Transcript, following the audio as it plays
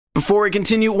Before we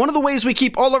continue, one of the ways we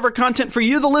keep all of our content for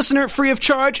you, the listener, free of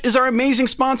charge is our amazing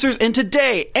sponsors, and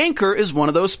today, Anchor is one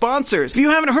of those sponsors. If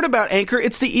you haven't heard about Anchor,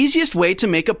 it's the easiest way to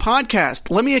make a podcast.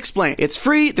 Let me explain. It's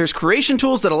free, there's creation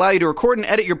tools that allow you to record and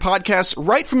edit your podcasts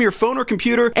right from your phone or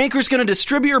computer. Anchor's going to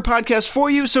distribute your podcast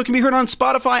for you so it can be heard on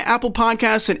Spotify, Apple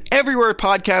Podcasts, and everywhere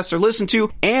podcasts are listened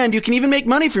to, and you can even make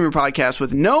money from your podcast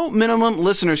with no minimum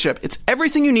listenership. It's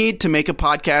everything you need to make a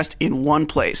podcast in one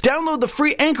place. Download the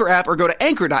free Anchor app or go to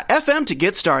anchor.fm to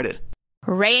get started.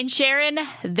 Ray and Sharon,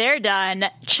 they're done.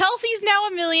 Chelsea's now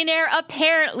a millionaire,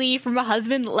 apparently, from a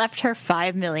husband that left her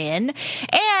 $5 million.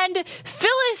 And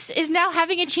Phyllis is now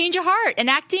having a change of heart and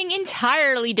acting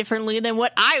entirely differently than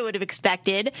what I would have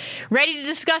expected. Ready to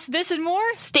discuss this and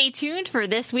more? Stay tuned for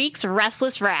this week's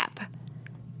Restless Wrap.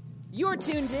 You're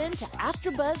tuned in to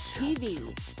AfterBuzz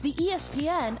TV, the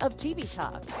ESPN of TV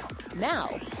talk.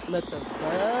 Now, let the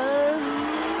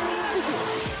buzz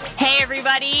begin. Hey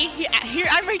everybody,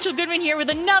 I'm Rachel Goodman here with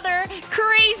another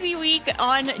crazy week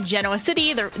on Genoa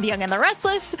City, the Young and the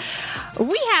Restless.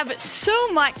 We have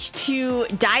so much to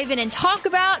dive in and talk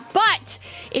about, but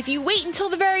if you wait until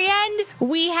the very end,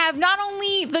 we have not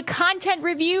only the content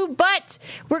review, but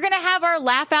we're going to have our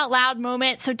laugh out loud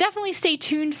moment, so definitely stay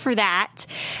tuned for that.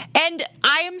 And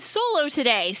I am solo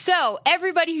today, so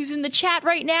everybody who's in the chat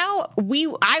right now,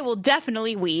 I will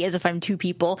definitely, as if I'm two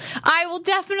people, I will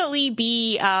definitely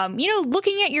be,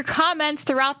 looking at your comments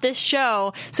throughout this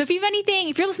show. So if you have anything,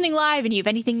 if you're listening live and you have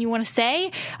anything you want to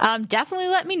say, definitely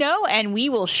let me know and we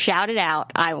will shout it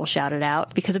out. I will shout it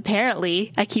out because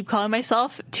apparently I keep calling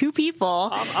myself two people.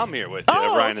 I'm here with you.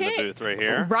 Ryan in the booth right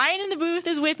here. Ryan in the booth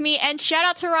is with me, and shout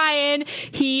out to Ryan.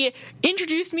 He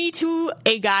introduced me to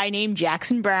a guy named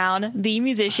Jackson Brown, the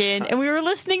musician, and we were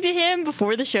listening to him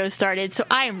before the show started, so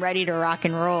I am ready to rock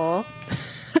and roll.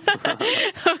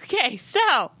 Okay,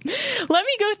 so let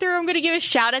me go through. I'm going to give a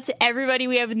shout out to everybody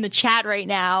we have in the chat right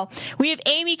now. We have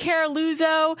Amy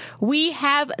Caraluzzo. We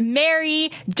have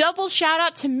Mary. Double shout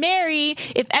out to Mary.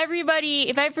 If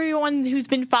everyone who's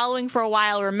been following for a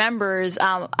while remembers,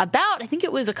 I think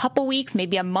it was a couple weeks,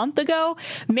 maybe a month ago,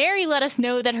 Mary let us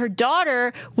know that her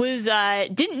daughter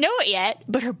didn't know it yet,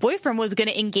 but her boyfriend was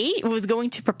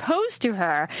going to propose to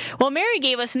her. Well, Mary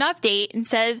gave us an update and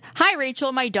says, "Hi,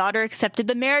 Rachel. My daughter accepted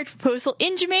the marriage proposal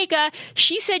in Jamaica.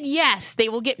 She said yes, they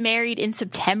will get married in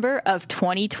September of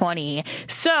 2020.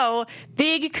 So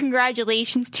big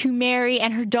congratulations to Mary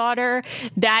and her daughter.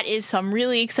 That is some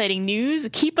really exciting news.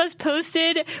 Keep us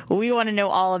posted. We want to know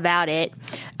all about it.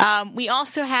 We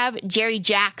also have Jerry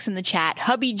Jacks in the chat,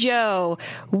 Hubby Joe.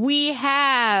 We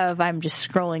have, I'm just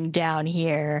scrolling down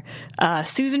here,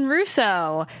 Susan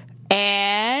Russo,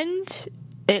 and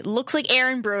it looks like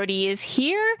Aaron Brody is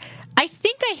here. I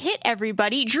think I hit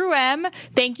everybody. Drew M.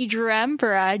 Thank you, Drew M,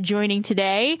 for joining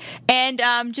today. And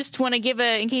just want to give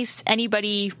in case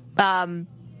anybody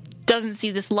doesn't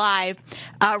see this live,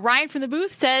 Ryan from the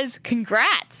booth says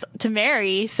congrats to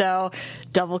Mary. So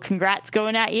double congrats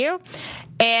going at you.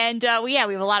 And we have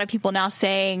a lot of people now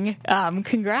saying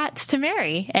congrats to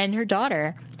Mary and her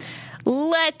daughter.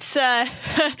 So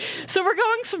we're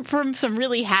going from some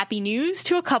really happy news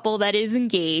to a couple that is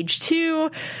engaged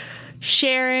to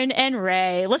Sharon and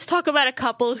Ray. Let's talk about a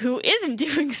couple who isn't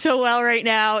doing so well right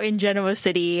now in Genoa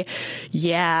City.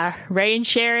 Yeah, Ray and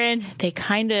Sharon, they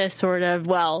definitely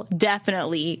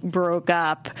broke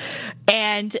up.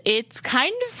 And it's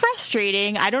kind of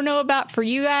frustrating. I don't know about for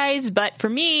you guys, but for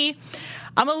me,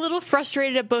 I'm a little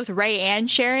frustrated at both Ray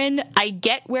and Sharon. I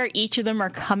get where each of them are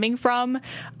coming from,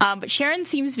 but Sharon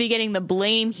seems to be getting the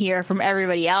blame here from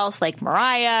everybody else, like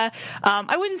Mariah.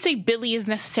 I wouldn't say Billy is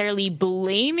necessarily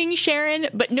blaming Sharon,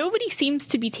 but nobody seems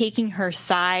to be taking her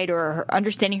side or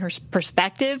understanding her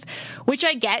perspective, which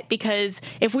I get because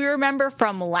if we remember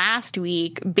from last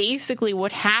week, basically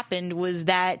what happened was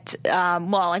that,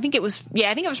 I think it was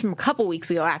from a couple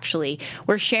weeks ago, actually,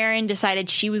 where Sharon decided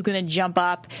she was going to jump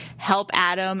up, help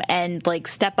Adam, and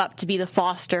step up to be the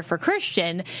foster for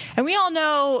Christian. And we all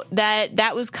know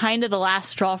that was kind of the last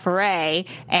straw for Ray.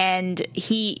 And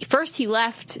he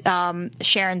left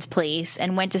Sharon's place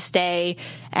and went to stay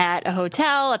at a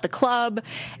hotel, at the club.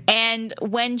 And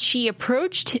when she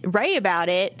approached Ray about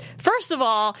it, first of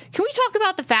all, can we talk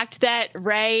about the fact that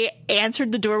Ray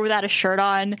answered the door without a shirt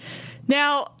on?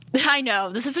 Now, I know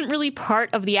this isn't really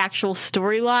part of the actual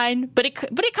storyline, but it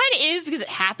kind of is because it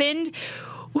happened.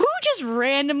 Who just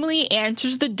randomly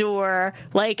answers the door,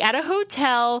 at a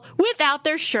hotel, without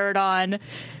their shirt on?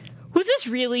 was this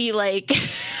really, like, I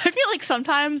feel like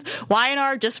sometimes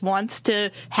Y&R just wants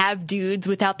to have dudes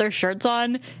without their shirts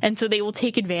on, and so they will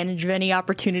take advantage of any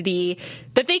opportunity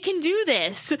that they can do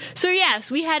this. So yes,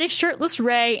 we had a shirtless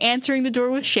Ray answering the door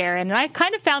with Sharon, and I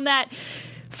kind of found that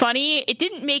funny. It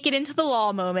didn't make it into the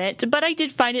law moment, but I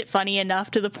did find it funny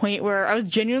enough to the point where I was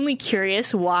genuinely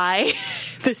curious why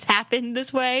this happened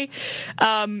this way.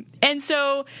 And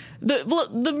so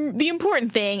the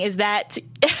important thing is that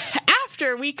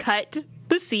after we cut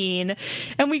the scene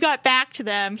and we got back to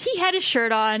them, he had his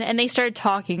shirt on and they started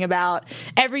talking about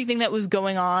everything that was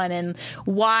going on and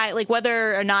why, like,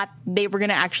 whether or not they were going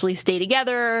to actually stay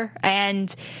together.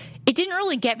 And it didn't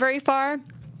really get very far.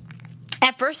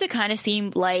 At first, it kind of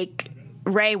seemed like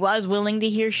Ray was willing to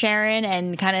hear Sharon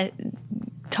and kind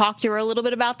of talk to her a little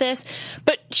bit about this.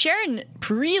 But Sharon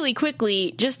really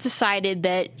quickly just decided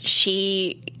that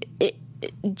she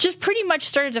just pretty much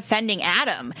started defending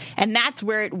Adam, and that's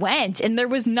where it went. And there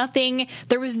was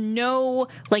no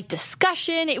like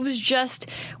discussion. It was just,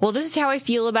 well, this is how I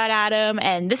feel about Adam,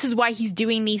 and this is why he's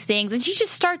doing these things. And she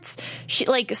just starts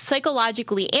like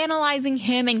psychologically analyzing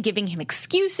him and giving him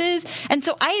excuses. And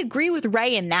so I agree with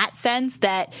Ray in that sense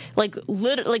that like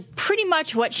pretty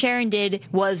much what Sharon did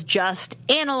was just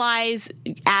analyze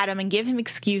Adam and give him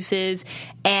excuses,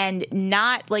 and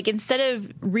not like, instead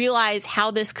of realize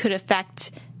how this could affect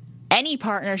any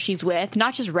partner she's with,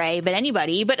 not just Ray, but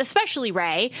anybody, but especially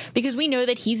Ray, because we know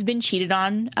that he's been cheated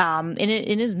on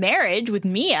in his marriage with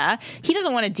Mia. He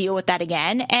doesn't want to deal with that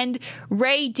again. And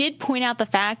Ray did point out the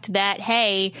fact that,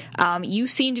 hey, you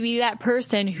seem to be that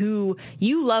person who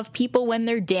you love people when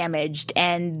they're damaged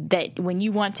and that when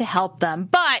you want to help them.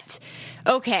 But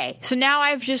okay, so now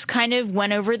I've just kind of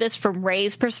went over this from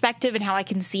Ray's perspective and how I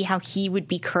can see how he would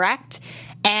be correct.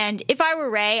 And if I were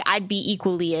Ray, I'd be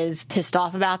equally as pissed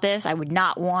off about this. I would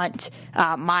not want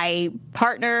my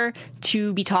partner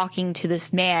to be talking to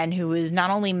this man who is not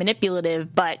only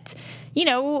manipulative, but, you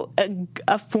know,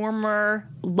 a former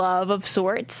love of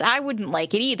sorts. I wouldn't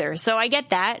like it either. So I get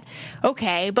that.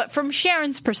 Okay. But from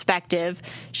Sharon's perspective,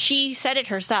 she said it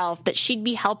herself that she'd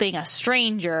be helping a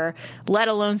stranger, let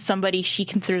alone somebody she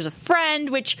considers a friend,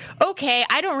 which, okay,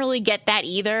 I don't really get that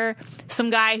either. Some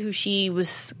guy who she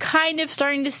was kind of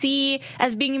starting to see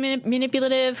as being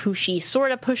manipulative, who she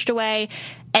sort of pushed away.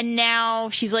 And now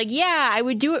she's like, yeah, I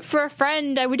would do it for a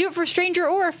friend. I would do it for a stranger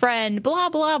or a friend, blah,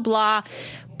 blah, blah.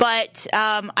 But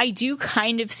I do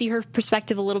kind of see her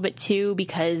perspective a little bit too,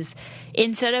 because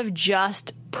instead of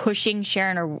just pushing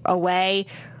Sharon away,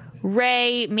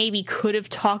 Ray maybe could have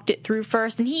talked it through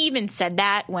first. And he even said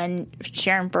that when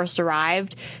Sharon first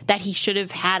arrived, that he should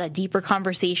have had a deeper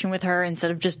conversation with her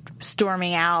instead of just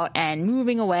storming out and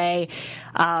moving away.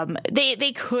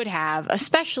 They could have,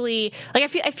 especially, like,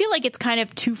 I feel like it's kind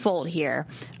of twofold here.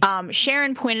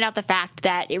 Sharon pointed out the fact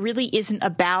that it really isn't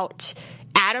about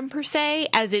Adam per se,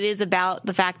 as it is about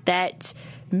the fact that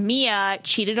Mia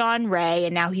cheated on Ray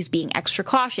and now he's being extra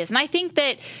cautious. And I think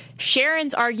that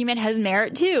Sharon's argument has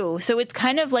merit too. So it's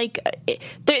kind of like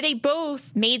they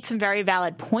both made some very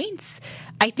valid points.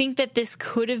 I think that this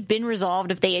could have been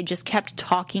resolved if they had just kept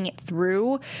talking it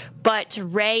through. But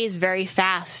Ray is very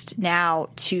fast now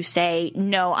to say,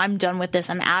 no, I'm done with this.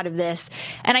 I'm out of this.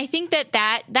 And I think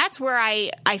that's where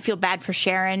I feel bad for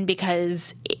Sharon,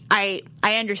 because I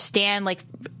understand, like,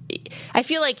 I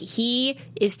feel like he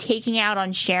is taking out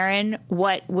on Sharon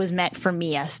what was meant for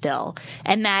Mia still.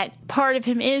 And that part of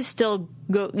him is still,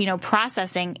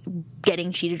 processing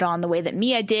getting cheated on the way that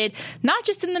Mia did, not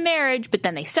just in the marriage, but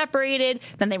then they separated,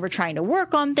 then they were trying to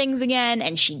work on things again,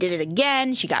 and she did it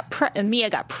again. Mia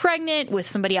got pregnant with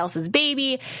somebody else's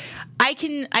baby. I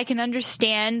can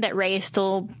understand that Ray is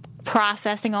still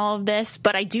processing all of this,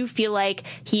 but I do feel like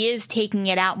he is taking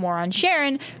it out more on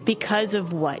Sharon because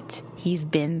of what he's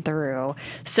been through.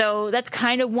 So that's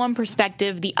kind of one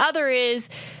perspective. The other is,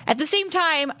 at the same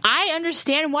time, I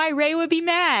understand why Ray would be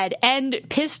mad and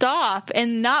pissed off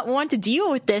and not want to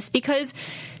deal with this, because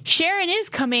Sharon is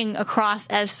coming across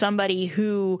as somebody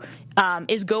who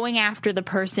is going after the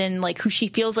person, like, who she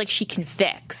feels like she can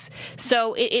fix.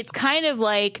 So it's kind of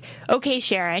like, okay,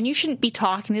 Sharon, you shouldn't be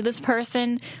talking to this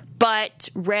person. But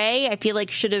Ray, I feel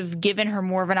like, should have given her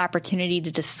more of an opportunity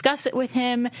to discuss it with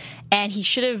him, and he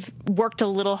should have worked a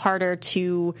little harder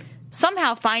to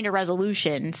somehow find a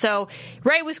resolution. So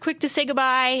Ray was quick to say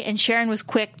goodbye, and Sharon was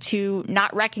quick to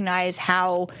not recognize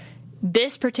how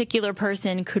this particular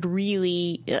person could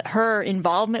really, her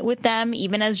involvement with them,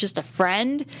 even as just a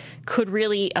friend, could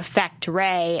really affect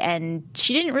Ray, and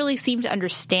she didn't really seem to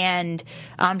understand.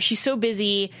 She's so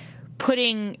busy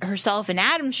putting herself in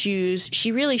Adam's shoes,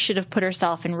 she really should have put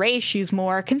herself in Ray's shoes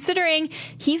more, considering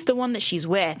he's the one that she's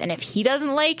with. And if he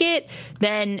doesn't like it,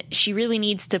 then she really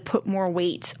needs to put more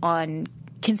weight on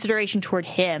consideration toward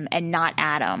him and not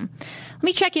Adam. Let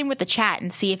me check in with the chat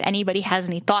and see if anybody has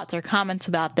any thoughts or comments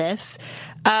about this.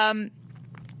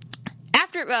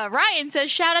 Ryan says,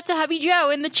 shout out to Hubby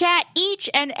Joe in the chat each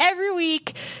and every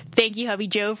week. Thank you, Hubby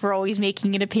Joe, for always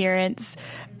making an appearance.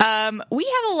 We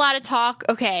have a lot of talk.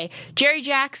 Okay, Jerry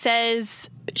Jack says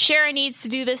Sharon needs to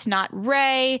do this, not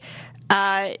Ray.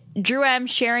 Drew M,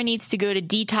 Sharon needs to go to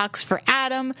detox for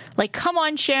Adam. Like, come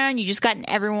on, Sharon, you just got on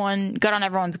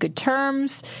everyone's good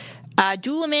terms.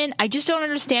 Doolaman, I just don't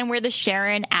understand where the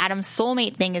Sharon Adam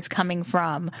soulmate thing is coming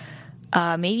from.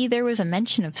 Maybe there was a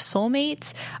mention of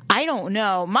soulmates. I don't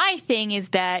know. My thing is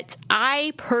that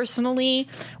I personally,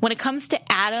 when it comes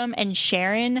to Adam and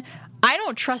Sharon, I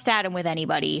don't trust Adam with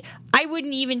anybody. I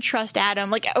wouldn't even trust Adam.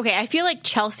 Like, okay, I feel like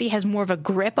Chelsea has more of a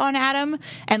grip on Adam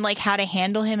and like how to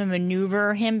handle him and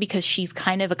maneuver him because she's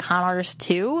kind of a con artist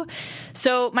too.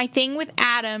 So my thing with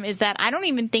Adam is that I don't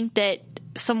even think that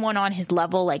someone on his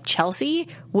level like Chelsea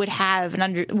would have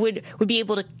would be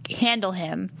able to handle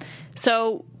him.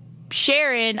 So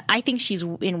Sharon, I think she's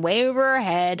in way over her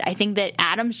head. I think that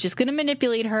Adam's just going to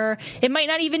manipulate her. It might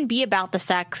not even be about the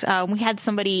sex. We had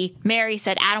somebody, Mary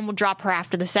said Adam will drop her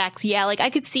after the sex. Yeah, like I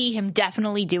could see him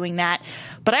definitely doing that.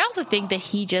 But I also think that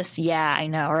he just, yeah, I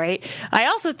know, right? I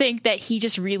also think that he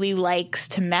just really likes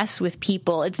to mess with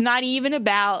people. It's not even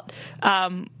about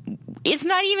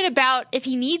if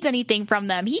he needs anything from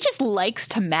them. He just likes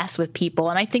to mess with people.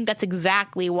 And I think that's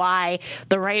exactly why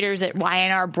the writers at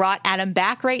YNR brought Adam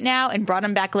back right now and brought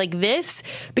him back like this,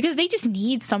 because they just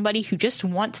need somebody who just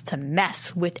wants to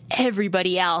mess with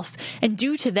everybody else and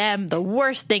do to them the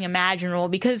worst thing imaginable,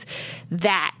 because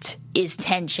that is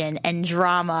tension and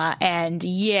drama. And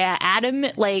yeah, Adam,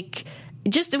 like,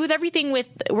 just with everything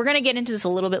we're going to get into this a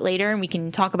little bit later and we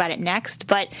can talk about it next,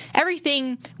 but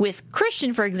everything with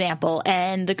Christian, for example,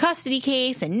 and the custody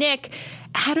case and Nick,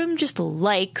 Adam just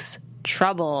likes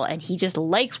trouble and he just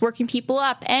likes working people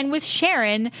up. And with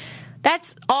Sharon,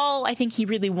 that's all I think he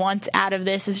really wants out of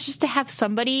this, is just to have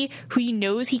somebody who he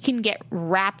knows he can get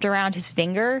wrapped around his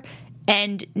finger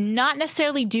and not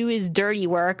necessarily do his dirty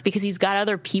work because he's got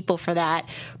other people for that,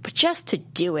 but just to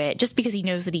do it, just because he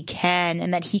knows that he can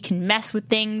and that he can mess with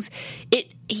things.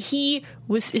 He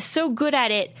is so good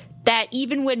at it that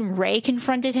even when Ray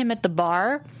confronted him at the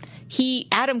bar,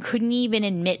 Adam couldn't even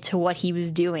admit to what he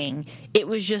was doing. It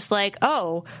was just like,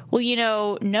 oh,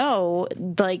 well, no,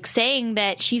 like saying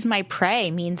that she's my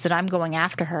prey means that I'm going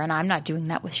after her and I'm not doing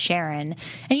that with Sharon.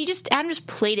 And Adam just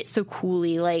played it so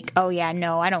coolly, like, oh yeah,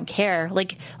 no, I don't care.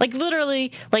 Like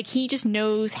literally, like he just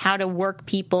knows how to work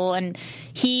people. And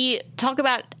talk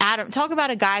about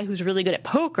a guy who's really good at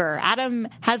poker. Adam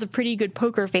has a pretty good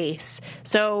poker face.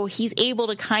 So he's able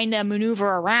to kind of maneuver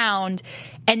around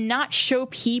and not show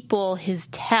people his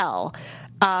tell.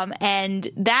 And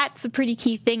that's a pretty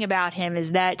key thing about him,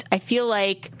 is that I feel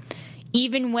like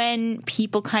even when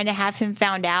people kind of have him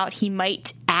found out, he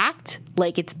might act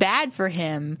like it's bad for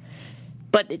him,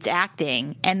 but it's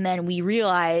acting. And then we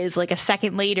realize like a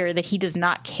second later that he does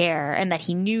not care and that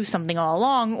he knew something all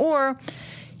along. Or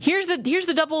here's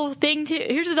the double thing too.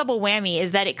 Here's the double whammy,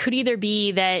 is that it could either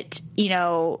be that,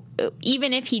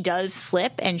 even if he does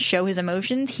slip and show his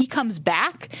emotions, he comes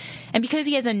back, and because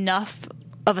he has enough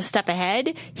of a step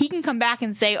ahead, he can come back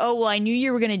and say, oh, well, I knew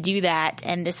you were going to do that,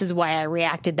 and this is why I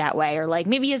reacted that way. Or like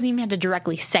maybe he doesn't even have to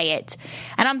directly say it.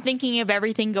 And I'm thinking of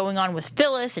everything going on with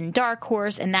Phyllis and Dark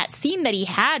Horse and that scene that he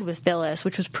had with Phyllis,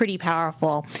 which was pretty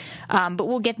powerful. But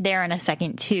we'll get there in a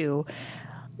second too.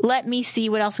 Let me see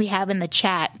what else we have in the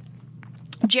chat.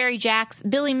 Jerry Jacks,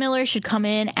 Billy Miller should come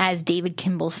in as David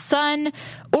Kimball's son,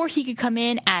 or he could come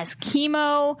in as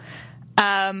Chemo.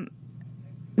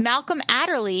 Malcolm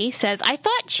Adderley says, I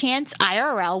thought Chance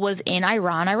IRL was in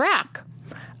Iran, Iraq.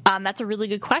 That's a really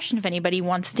good question if anybody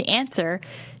wants to answer.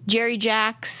 Jerry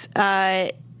Jacks,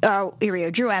 here we go.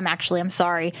 Drew M, actually, I'm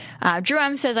sorry. Drew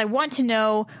M says, I want to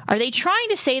know, are they trying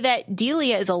to say that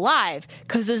Delia is alive?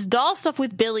 Because this doll stuff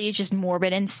with Billy is just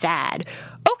morbid and sad.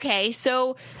 Okay,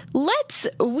 so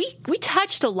we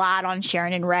touched a lot on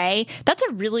Sharon and Ray. That's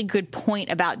a really good point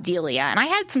about Delia, and I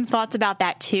had some thoughts about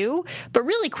that too, but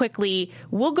really quickly,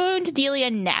 we'll go into Delia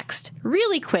next,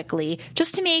 really quickly,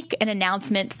 just to make an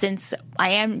announcement since I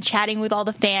am chatting with all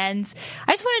the fans.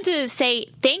 I just wanted to say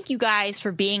thank you guys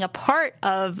for being a part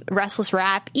of Restless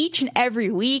Wrap each and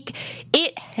every week.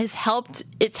 It's helped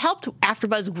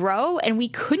AfterBuzz grow, and we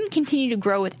couldn't continue to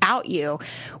grow without you.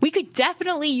 We could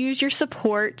definitely use your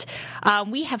support.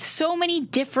 We have have so many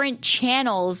different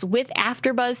channels with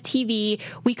AfterBuzz TV.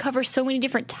 We cover so many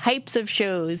different types of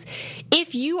shows.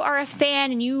 If you are a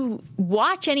fan and you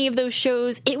watch any of those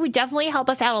shows, it would definitely help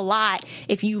us out a lot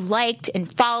if you liked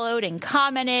and followed and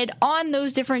commented on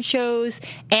those different shows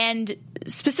and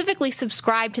specifically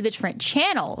subscribe to the different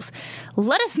channels.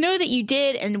 Let us know that you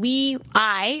did, and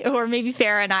or maybe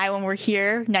Farrah and I, when we're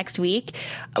here next week,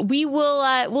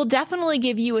 we'll definitely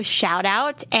give you a shout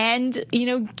out and,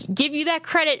 give you that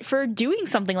credit for doing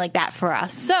something like that for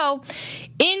us. So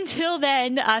until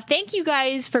then, thank you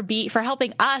guys for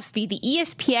helping us be the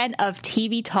ESPN of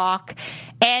TV talk.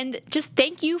 And just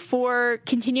thank you for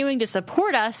continuing to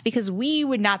support us, because we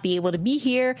would not be able to be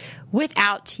here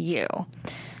without you.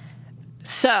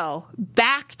 So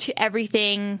back to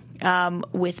everything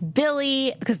with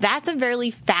Billy, because that's a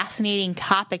very fascinating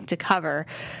topic to cover.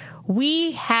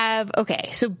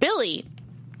 So Billy,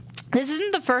 this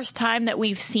isn't the first time that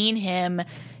we've seen him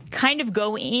kind of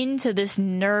go into this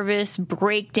nervous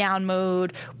breakdown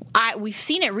mode. We've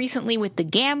seen it recently with the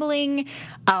gambling.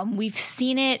 We've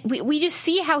seen it. We just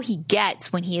see how he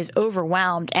gets when he is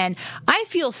overwhelmed. And I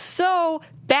feel so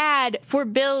bad for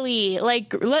Billy.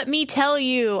 Let me tell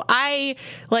you, I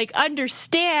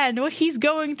understand what he's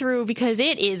going through, because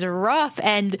it is rough,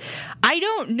 and I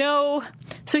don't know.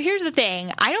 So here's the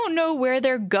thing. I don't know where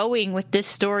they're going with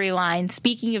this storyline.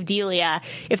 Speaking of Delia,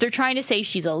 if they're trying to say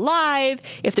she's alive,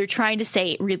 if they're trying to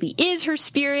say it really is her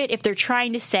spirit, if they're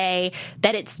trying to say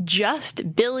that it's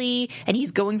just Billy and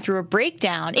he's going through a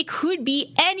breakdown, it could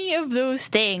be any of those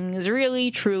things,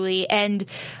 really, truly. And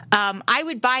I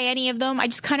would buy any of them. I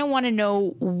just kind of want to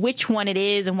know which one it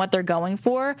is and what they're going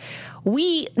for.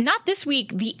 Not this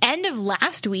week, the end of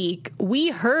last week, we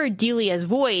heard Delia's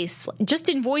voice, just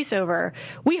in voiceover.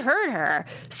 We heard her.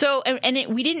 So,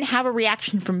 we didn't have a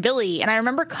reaction from Billy. And I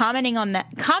remember commenting on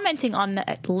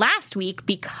that last week,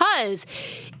 because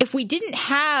if we didn't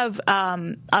have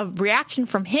a reaction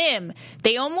from him,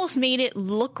 they almost made it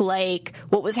look like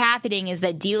what was happening is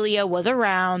that Delia was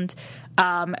around,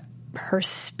 her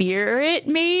spirit,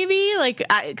 maybe,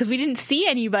 because we didn't see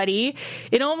anybody.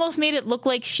 It almost made it look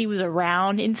like she was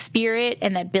around in spirit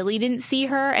and that Billy didn't see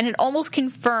her, and it almost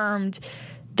confirmed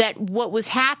that what was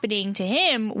happening to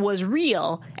him was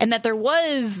real and that there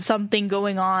was something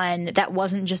going on that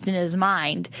wasn't just in his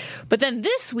mind. But then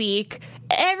this week,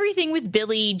 everything with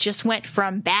Billy just went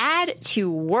from bad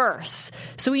to worse.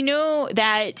 So we know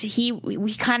that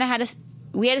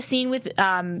we had a scene with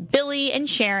Billy and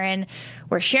Sharon,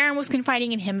 where Sharon was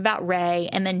confiding in him about Ray,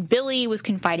 and then Billy was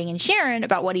confiding in Sharon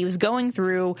about what he was going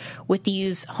through with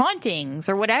these hauntings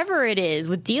or whatever it is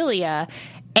with Delia.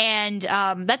 And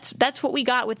that's what we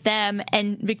got with them.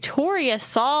 And Victoria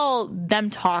saw them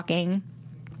talking,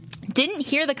 didn't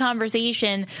hear the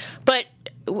conversation, but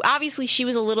obviously she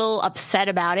was a little upset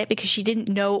about it because she didn't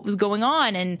know what was going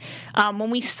on. And when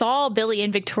we saw Billy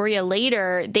and Victoria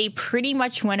later, they pretty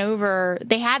much went over,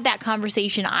 they had that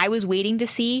conversation I was waiting to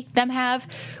see them have,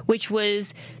 which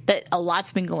was that a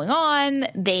lot's been going on.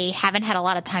 They haven't had a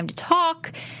lot of time to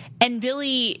talk. And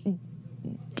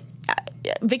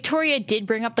Victoria did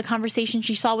bring up the conversation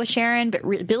she saw with Sharon,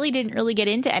 but Billy didn't really get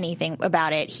into anything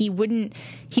about it. He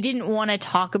didn't want to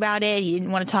talk about it. He didn't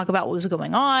want to talk about what was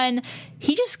going on.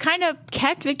 He just kind of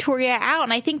kept Victoria out.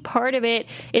 And I think part of it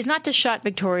is not to shut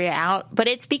Victoria out, but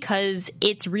it's because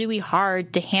it's really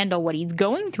hard to handle what he's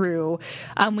going through.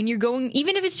 When you're going,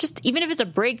 even if it's a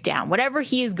breakdown, whatever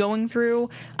he is going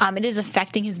through, it is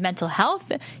affecting his mental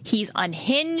health. He's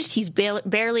unhinged. He's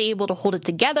barely able to hold it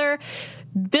together.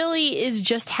 Billy is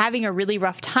just having a really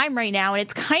rough time right now, and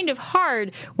it's kind of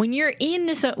hard when you're in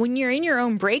your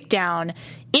own breakdown.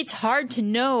 It's hard to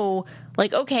know,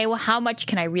 okay, well, how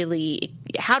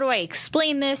do I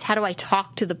explain this? How do I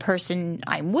talk to the person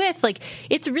I'm with?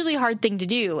 It's a really hard thing to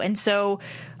do. And so,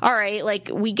 all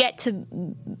right, we get to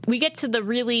the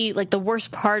really, the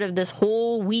worst part of this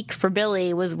whole week for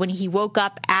Billy was when he woke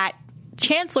up at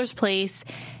Chancellor's place.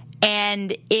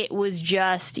 And it was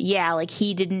just,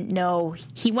 he didn't know.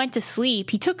 He went to sleep.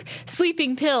 He took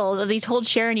sleeping pills, as he told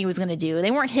Sharon he was going to do.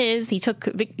 They weren't his. He took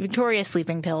Victoria's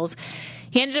sleeping pills.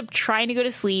 He ended up trying to go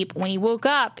to sleep. When he woke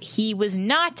up, he was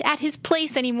not at his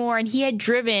place anymore, and he had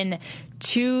driven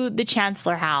to the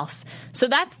Chancellor house. So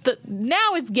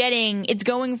now it's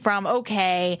going from,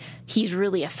 okay, he's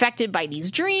really affected by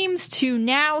these dreams, to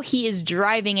now he is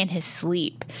driving in his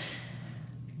sleep.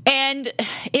 And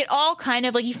it all kind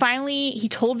of, like, he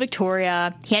told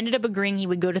Victoria, he ended up agreeing he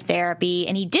would go to therapy,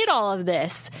 and he did all of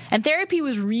this. And therapy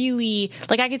was really,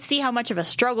 like, I could see how much of a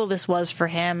struggle this was for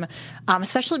him,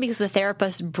 especially because the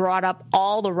therapist brought up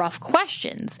all the rough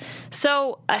questions.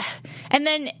 So, and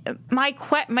then my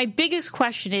biggest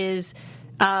question is,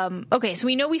 okay, so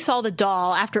we know we saw the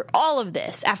doll after all of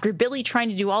this, after Billy trying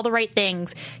to do all the right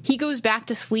things. He goes back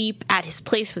to sleep at his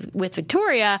place with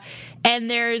Victoria, and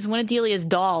there's one of Delia's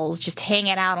dolls just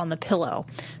hanging out on the pillow.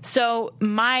 So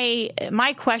my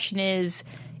question is,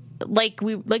 like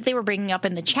they were bringing up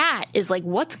in the chat, is like,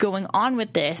 what's going on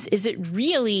with this? Is it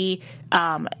really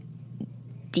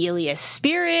Delia's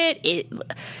spirit?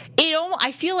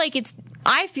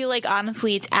 I feel like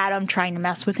honestly it's Adam trying to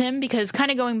mess with him, because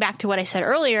kind of going back to what I said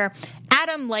earlier,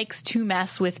 Adam likes to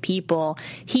mess with people.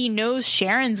 He knows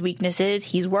Sharon's weaknesses.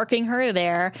 He's working her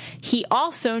there. He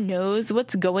also knows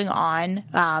what's going on.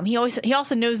 He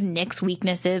also knows Nick's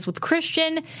weaknesses with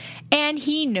Christian, and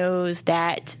he knows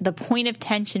that the point of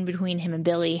tension between him and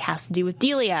Billy has to do with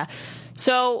Delia.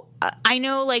 So I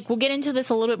know, like, we'll get into this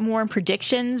a little bit more in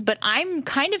predictions, but I'm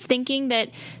kind of thinking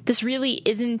that this really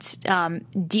isn't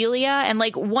Delia. And,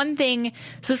 like, one thing,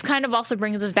 so this kind of also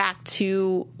brings us back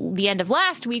to the end of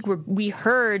last week where we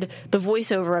heard the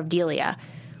voiceover of Delia.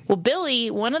 Well, Billy,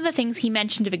 one of the things he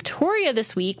mentioned to Victoria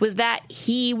this week was that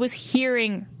he was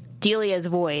hearing Delia's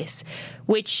voice,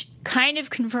 which kind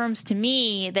of confirms to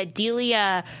me that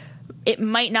Delia, it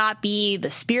might not be the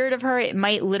spirit of her. It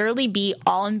might literally be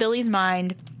all in Billy's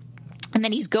mind. And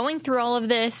then he's going through all of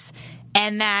this,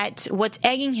 and that what's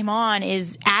egging him on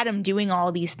is Adam doing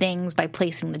all these things by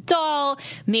placing the doll.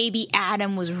 Maybe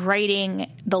Adam was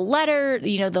writing the letter,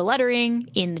 the lettering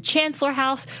in the Chancellor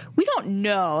house. We don't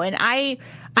know. And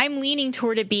I'm leaning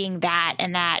toward it being that,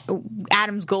 and that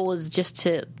Adam's goal is just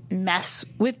to mess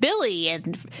with Billy,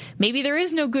 and maybe there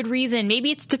is no good reason.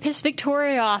 Maybe it's to piss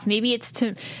Victoria off. Maybe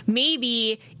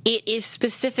it is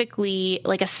specifically,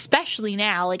 like, especially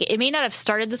now, like, it may not have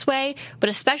started this way, but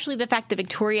especially the fact that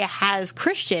Victoria has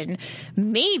Christian,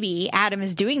 maybe Adam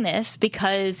is doing this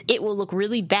because it will look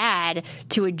really bad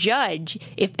to a judge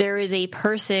if there is a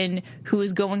person who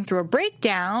is going through a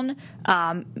breakdown,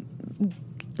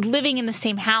 living in the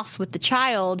same house with the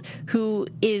child who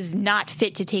is not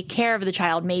fit to take care of the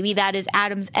child. Maybe that is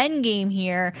Adam's end game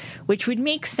here, which would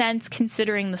make sense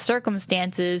considering the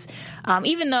circumstances.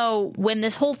 Even though when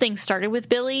this whole thing started with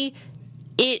Billy,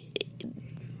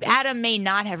 Adam may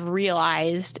not have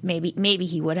realized, maybe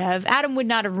he would have, Adam would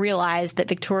not have realized that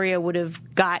Victoria would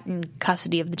have gotten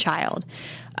custody of the child.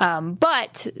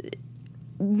 But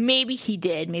maybe he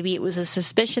did. Maybe it was a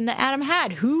suspicion that Adam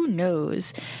had. Who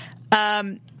knows?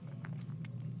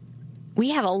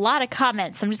 We have a lot of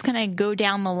comments. I'm just going to go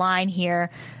down the line here.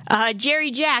 Jerry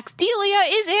Jacks, Delia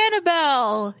is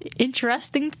Annabelle.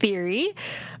 Interesting theory.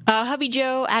 Hubby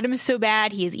Joe, Adam is so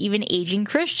bad he is even aging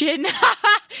Christian.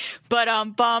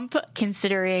 But bump,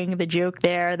 considering the joke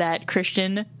there that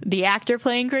Christian, the actor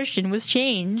playing Christian, was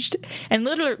changed. And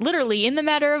literally in the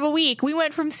matter of a week, we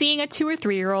went from seeing a 2 or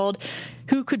 3-year-old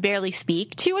who could barely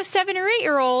speak to a 7 or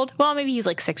 8-year-old. Well, maybe he's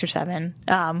like 6 or 7,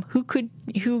 who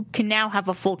can now have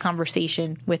a full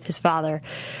conversation with his father.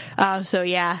 So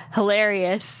yeah,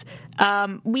 hilarious.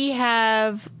 We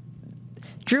have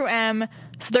Drew M.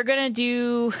 So they're going to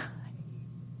do,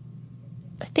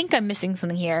 I think I'm missing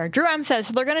something here. Drew M says,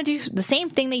 so they're going to do the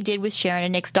same thing they did with Sharon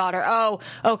and Nick's daughter. Oh,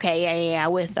 okay. Yeah.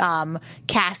 With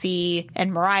Cassie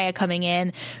and Mariah coming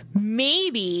in.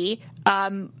 Maybe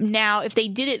now if they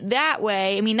did it that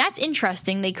way, I mean, that's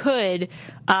interesting. They could.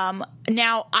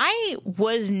 Now, I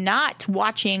was not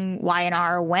watching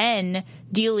Y&R when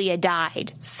Delia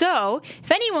died. So,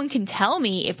 if anyone can tell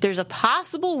me if there's a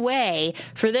possible way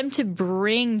for them to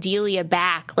bring Delia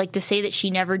back, like to say that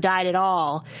she never died at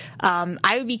all,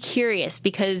 I would be curious,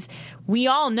 because we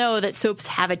all know that soaps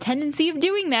have a tendency of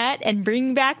doing that and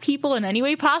bringing back people in any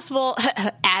way possible.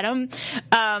 Adam.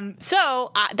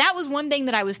 So that was one thing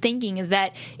that I was thinking, is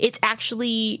that it's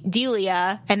actually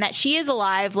Delia and that she is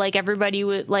alive, like everybody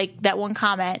would, like that one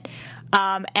comment,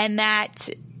 and that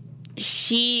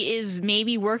she is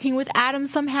maybe working with Adam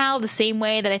somehow, the same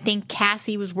way that I think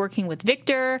Cassie was working with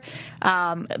Victor.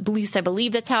 At least I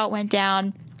believe that's how it went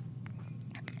down.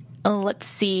 Let's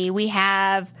see. We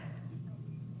have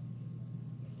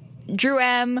Drew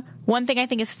M. One thing I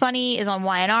think is funny is on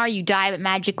Y&R, you die but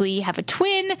magically have a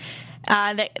twin.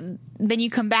 Then you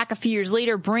come back a few years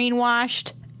later,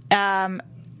 brainwashed.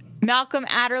 Malcolm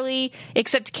Adderley,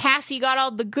 except Cassie got all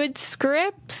the good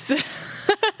scripts.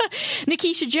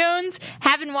 Nikisha Jones,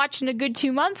 haven't watched in a good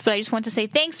 2 months, but I just want to say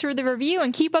thanks for the review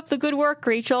and keep up the good work,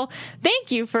 Rachel.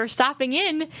 Thank you for stopping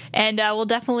in, and I'll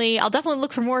definitely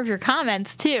look for more of your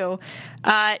comments too.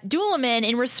 Duelaman,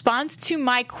 in response to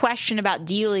my question about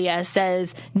Delia,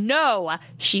 says, "No,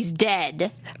 she's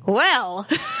dead." Well,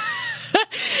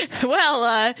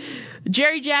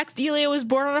 Jerry Jack's Delia was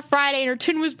born on a Friday and her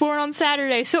twin was born on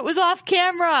Saturday, so it was off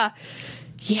camera.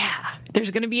 Yeah, there's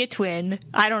gonna be a twin.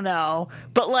 I don't know,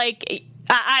 but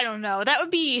I don't know. That would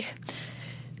be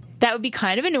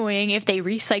kind of annoying if they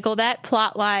recycle that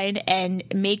plot line and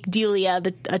make Delia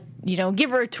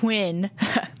give her a twin.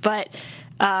 But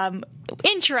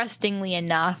interestingly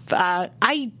enough,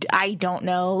 I don't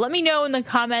know. Let me know in the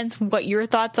comments what your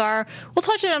thoughts are. We'll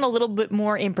touch on a little bit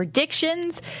more in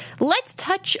predictions. Let's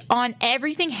touch on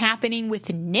everything happening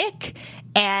with Nick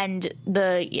and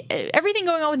everything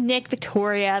going on with Nick,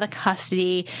 Victoria, the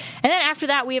custody. And then after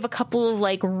that, we have a couple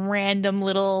of random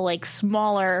little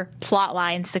smaller plot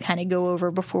lines to kind of go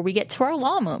over before we get to our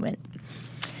law moment.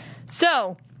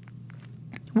 So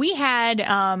we had,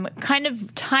 kind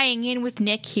of tying in with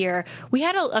Nick here, we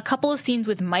had a couple of scenes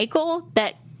with Michael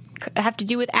that have to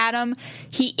do with Adam.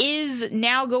 He is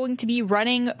now going to be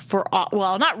running for,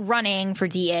 not running for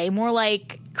DA, more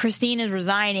like Christine is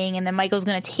resigning and then Michael's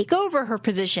going to take over her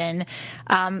position,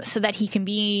 so that he can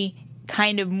be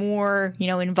kind of more,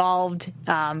 involved,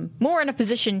 more in a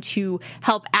position to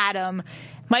help Adam.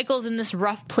 Michael's in this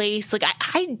rough place.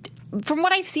 I from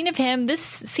what I've seen of him,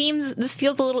 this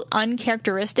feels a little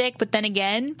uncharacteristic, but then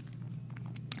again,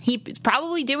 he's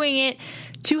probably doing it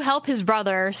to help his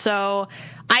brother. So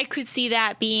I could see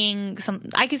that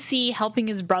I could see helping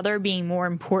his brother being more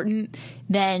important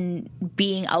than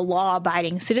being a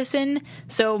law-abiding citizen.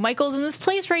 So Michael's in this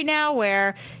place right now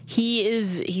where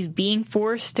he's being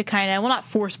forced to not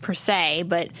forced per se,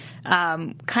 but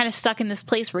kind of stuck in this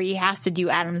place where he has to do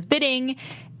Adam's bidding.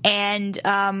 And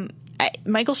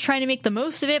Michael's trying to make the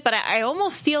most of it, but I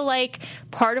almost feel like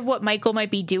part of what Michael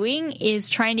might be doing is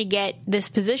trying to get this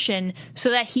position so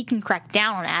that he can crack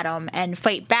down on Adam and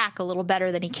fight back a little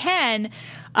better than he can.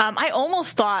 I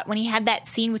almost thought when he had that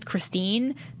scene with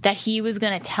Christine that he was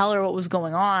going to tell her what was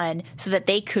going on so that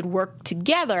they could work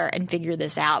together and figure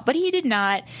this out, but he did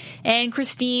not. And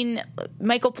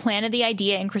Michael planted the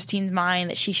idea in Christine's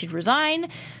mind that she should resign.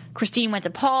 Christine went to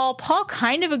Paul. Paul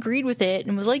kind of agreed with it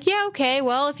and was like, yeah, okay,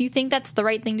 well, if you think that's the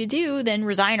right thing to do, then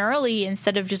resign early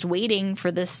instead of just waiting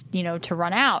for this, to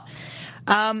run out.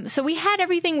 So we had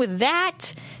everything with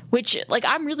that, which,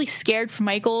 I'm really scared for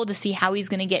Michael to see how he's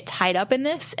going to get tied up in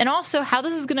this, and also how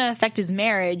this is going to affect his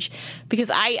marriage, because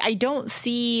I don't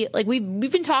see,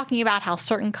 we've been talking about how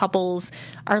certain couples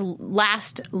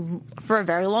last for a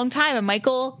very long time, and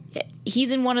Michael,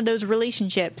 he's in one of those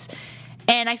relationships.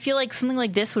 And I feel like something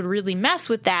like this would really mess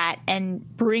with that and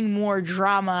bring more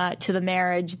drama to the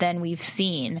marriage than we've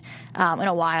seen in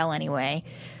a while anyway.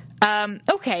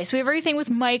 Okay, so we have everything with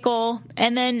Michael,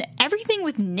 and then everything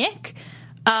with Nick.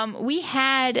 We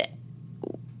had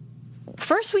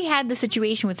the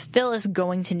situation with Phyllis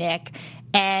going to Nick,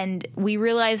 and we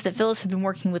realized that Phyllis had been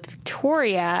working with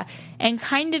Victoria and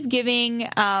kind of giving...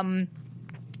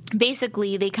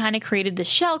 basically, they kind of created the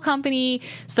shell company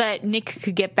so that Nick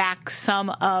could get back some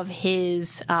of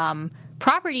his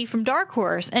property from Dark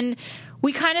Horse. And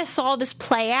we kind of saw this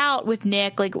play out with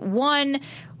Nick.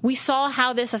 We saw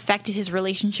how this affected his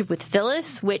relationship with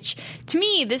Phyllis, which, to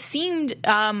me, this seemed...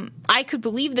 I could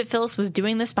believe that Phyllis was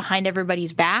doing this behind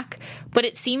everybody's back, but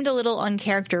it seemed a little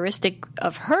uncharacteristic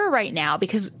of her right now,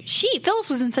 because Phyllis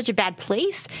was in such a bad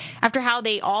place after how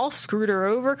they all screwed her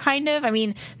over, kind of. I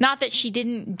mean, not that she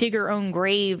didn't dig her own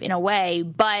grave in a way,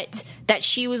 but that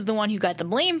she was the one who got the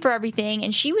blame for everything,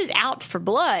 and she was out for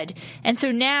blood. And so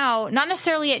now, not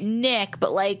necessarily at Nick,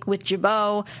 but with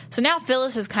Jabot, so now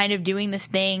Phyllis is kind of doing this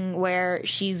thing where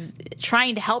she's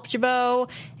trying to help Jabot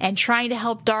and trying to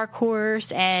help Dark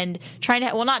Horse and trying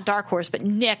to, not Dark Horse, but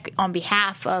Nick on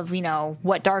behalf of,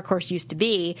 what Dark Horse used to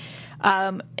be.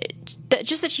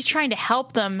 Just that she's trying to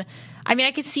help them. I mean,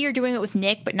 I could see her doing it with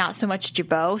Nick, but not so much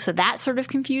Jabot, so that sort of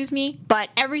confused me. But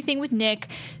everything with Nick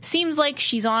seems like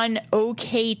she's on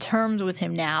okay terms with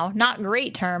him now. Not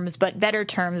great terms, but better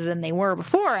terms than they were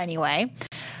before anyway.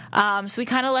 So we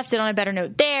kind of left it on a better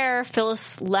note there.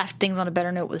 Phyllis left things on a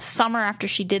better note with Summer after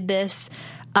she did this.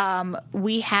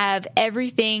 We have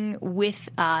everything with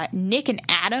Nick and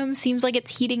Adam. Seems like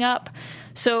it's heating up.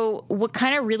 So what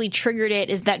kind of really triggered it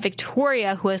is that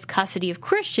Victoria, who has custody of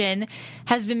Christian,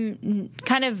 has been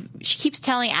she keeps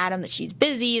telling Adam that she's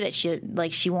busy, that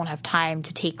she won't have time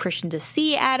to take Christian to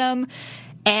see Adam.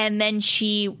 And then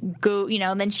she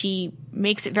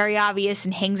makes it very obvious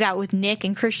and hangs out with Nick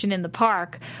and Christian in the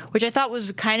park, which I thought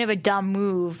was kind of a dumb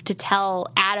move to tell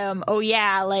Adam, oh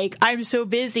yeah, like, I'm so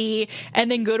busy,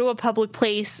 and then go to a public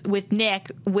place with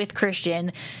Nick, with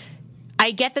Christian.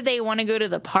 I get that they want to go to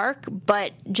the park,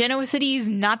 but Genoa City's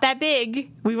not that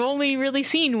big. We've only really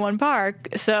seen one park.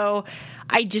 So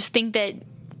I just think that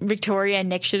Victoria and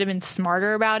Nick should have been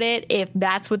smarter about it if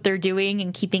that's what they're doing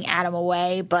and keeping Adam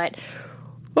away. But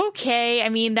okay, I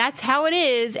mean, that's how it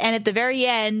is. And at the very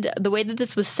end, the way that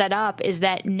this was set up is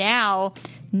that now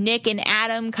Nick and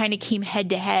Adam kind of came head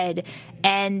to head.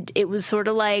 And it was sort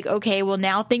of like, okay, well,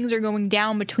 now things are going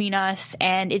down between us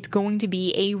and it's going to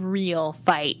be a real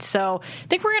fight. So I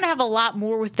think we're going to have a lot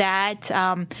more with that.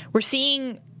 We're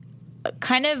seeing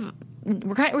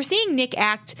we're seeing Nick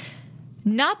act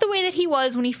not the way that he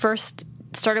was when he first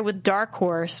started with Dark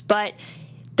Horse, but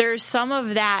there's some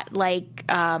of that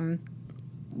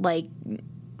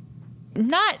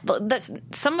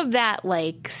some of that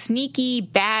sneaky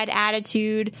bad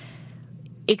attitude,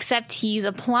 except he's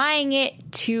applying it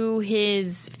to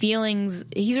his feelings.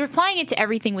 He's applying it to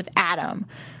everything with Adam.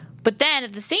 But then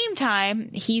at the same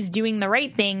time, he's doing the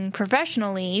right thing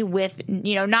professionally with,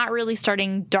 not really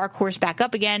starting Dark Horse back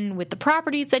up again with the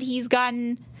properties that he's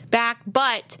gotten back.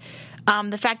 But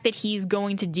the fact that he's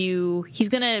going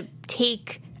to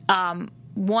take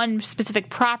one specific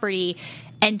property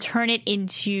and turn it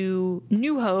into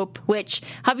New Hope, which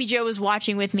Hubby Joe was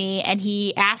watching with me, and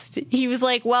he was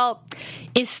like, well,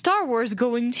 is Star Wars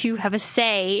going to have a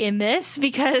say in this?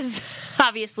 Because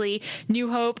obviously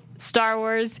New Hope, Star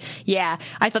Wars, yeah,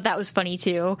 I thought that was funny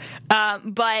too.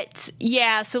 But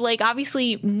yeah, so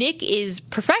obviously Nick is,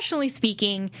 professionally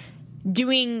speaking,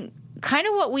 doing kind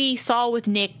of what we saw with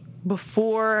Nick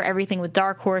before everything with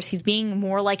Dark Horse. He's being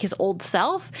more like his old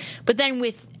self. But then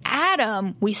with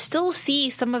Adam, we still see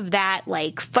some of that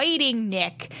fighting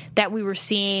Nick that we were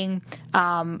seeing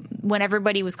when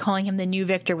everybody was calling him the new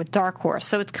Victor with Dark Horse.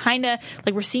 So it's kind of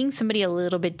like we're seeing somebody a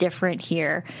little bit different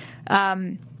here.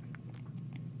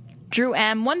 Drew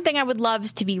M., one thing I would love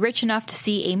is to be rich enough to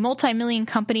see a multi-million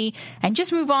company and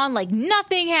just move on like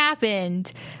nothing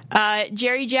happened.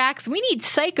 Jerry Jacks, we need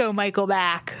Psycho Michael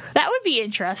back. That would be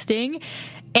interesting.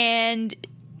 And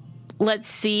let's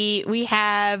see, we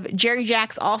have Jerry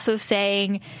Jacks also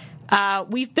saying,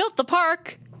 we've built the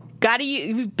park.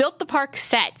 We've built the park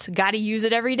sets. Gotta use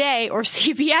it every day or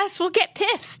CBS will get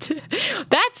pissed.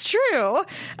 That's true.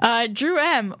 Drew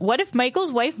M., what if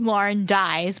Michael's wife Lauren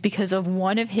dies because of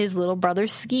one of his little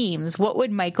brother's schemes? What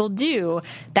would Michael do?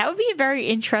 That would be a very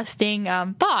interesting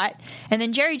thought. And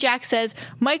then Jerry Jack says,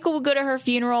 Michael will go to her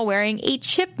funeral wearing a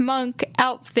chipmunk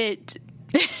outfit.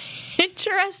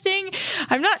 Interesting.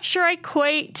 I'm not sure I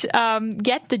quite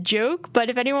get the joke,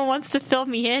 but if anyone wants to fill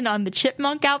me in on the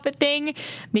chipmunk outfit thing,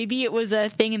 maybe it was a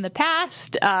thing in the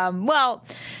past. Well,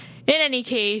 in any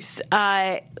case,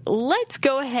 let's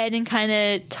go ahead and kind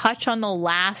of touch on the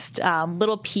last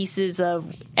little pieces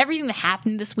of everything that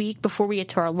happened this week before we get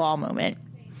to our law moment.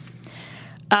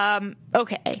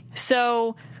 Okay,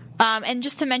 so, and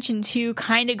just to mention too,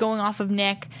 kind of going off of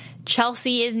Nick,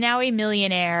 Chelsea is now a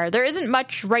millionaire. There isn't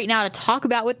much right now to talk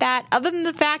about with that, other than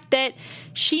the fact that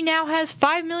she now has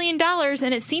 $5 million,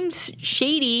 and it seems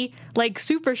shady,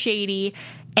 super shady,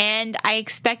 and I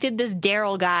expected this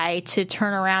Daryl guy to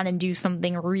turn around and do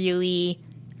something really,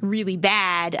 really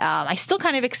bad. I still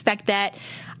kind of expect that.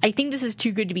 I think this is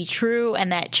too good to be true,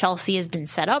 and that Chelsea has been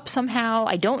set up somehow.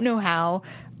 I don't know how,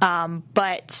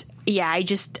 but yeah, I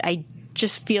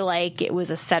just feel like it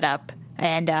was a setup.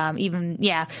 And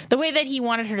the way that he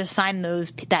wanted her to sign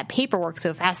that paperwork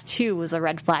so fast too was a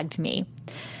red flag to me.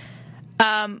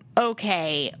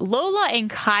 Okay, Lola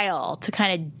and Kyle, to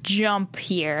kind of jump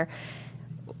here.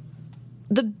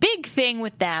 The big thing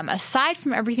with them, aside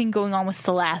from everything going on with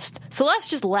Celeste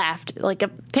just left.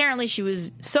 Apparently she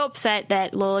was so upset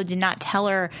that Lola did not tell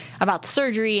her about the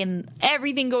surgery and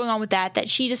everything going on with that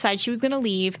she decided she was going to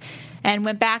leave and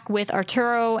went back with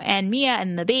Arturo and Mia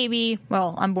and the baby,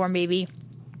 unborn baby.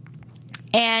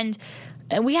 And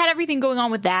we had everything going on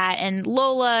with that and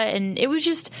Lola, and it was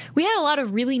just, we had a lot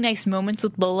of really nice moments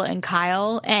with Lola and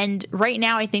Kyle, and right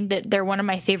now I think that they're one of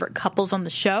my favorite couples on the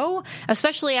show,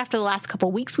 especially after the last couple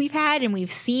weeks we've had, and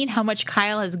we've seen how much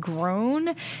Kyle has grown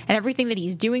and everything that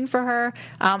he's doing for her.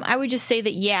 I would just say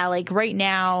that, right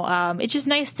now, it's just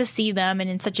nice to see them and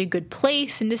in such a good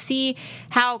place, and to see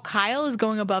how Kyle is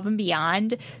going above and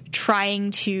beyond,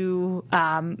 trying to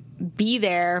be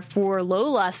there for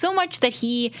Lola, so much that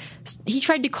he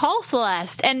tried to call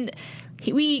Celeste, and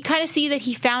we kind of see that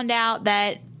he found out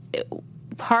that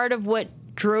part of what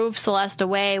drove Celeste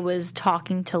away was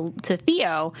talking to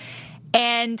Theo.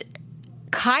 And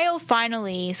Kyle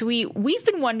finally, so we've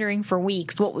been wondering for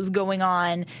weeks what was going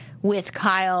on with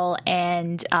Kyle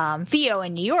and Theo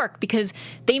in New York, because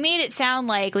they made it sound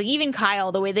like even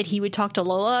Kyle, the way that he would talk to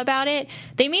Lola about it,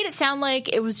 they made it sound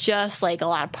like it was just like a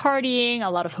lot of partying, a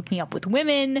lot of hooking up with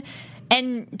women,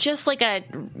 and just like a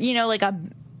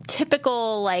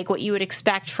typical, like what you would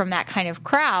expect from that kind of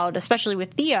crowd, especially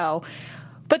with Theo.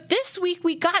 But this week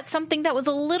we got something that was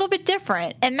a little bit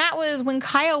different, and that was when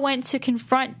Kyle went to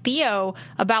confront Theo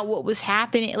about what was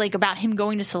happening, like about him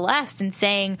going to Celeste and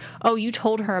saying, "Oh, you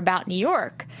told her about New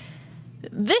York."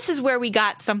 This is where we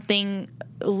got something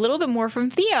a little bit more from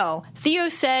Theo. Theo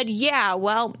said, "Yeah,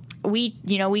 well, we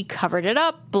covered it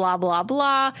up, blah, blah,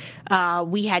 blah.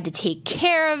 We had to take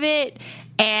care of it."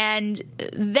 And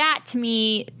that, to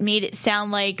me, made it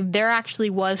sound like there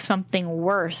actually was something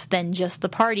worse than just the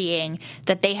partying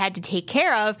that they had to take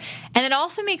care of. And it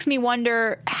also makes me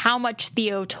wonder how much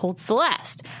Theo told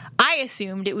Celeste. I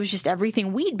assumed it was just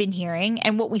everything we'd been hearing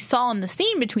and what we saw in the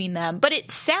scene between them. But it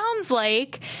sounds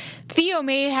like Theo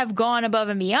may have gone above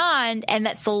and beyond, and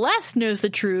that Celeste knows the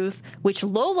truth, which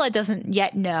Lola doesn't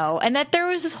yet know, and that there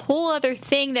was this whole other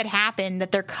thing that happened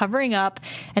that they're covering up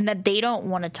and that they don't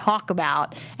want to talk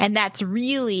about. And that's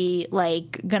really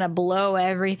like gonna blow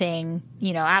everything,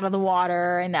 out of the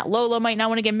water, and that Lola might not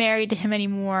want to get married to him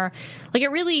anymore. Like, it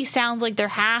really sounds like there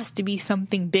has to be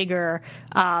something bigger,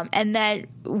 and that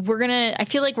I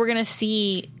feel like we're gonna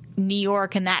see New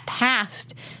York and that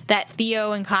past that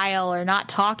Theo and Kyle are not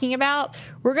talking about.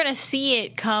 We're gonna see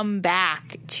it come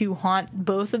back to haunt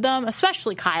both of them,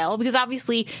 especially Kyle, because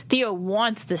obviously Theo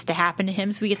wants this to happen to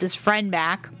him so he gets his friend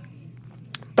back.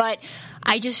 But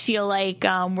I just feel like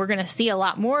we're going to see a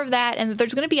lot more of that, and that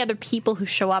there's going to be other people who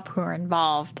show up who are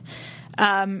involved.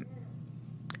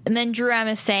 And then Drew M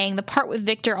is saying, the part with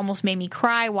Victor almost made me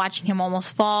cry watching him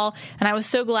almost fall, and I was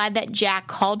so glad that Jack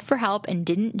called for help and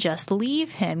didn't just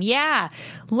leave him. Yeah,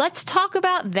 let's talk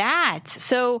about that.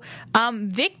 So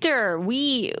Victor,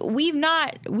 we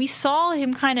saw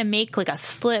him kind of make like a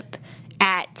slip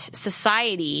at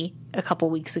Society a couple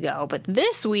weeks ago, but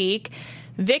this week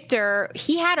Victor,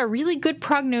 he had a really good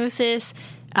prognosis.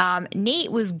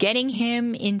 Nate was getting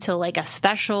him into like a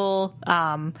special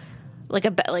like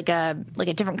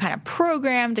a different kind of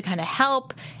program to kind of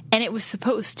help, and it was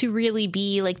supposed to really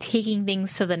be like taking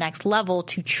things to the next level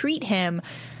to treat him.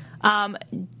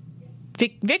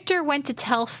 Victor went to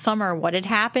tell Summer what had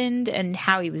happened and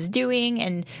how he was doing,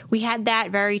 and we had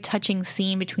that very touching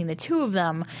scene between the two of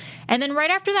them. And then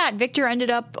right after that, Victor ended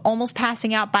up almost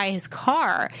passing out by his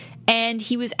car, and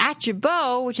he was at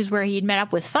Jabot, which is where he had met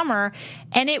up with Summer,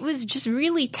 and it was just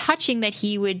really touching that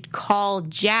he would call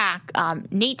Jack.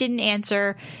 Nate didn't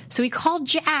answer, so he called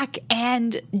Jack,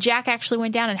 and Jack actually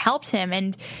went down and helped him,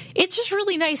 and it's just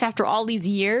really nice after all these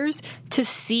years to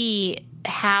see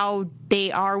how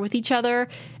they are with each other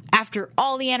after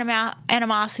all the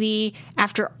animosity,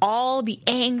 after all the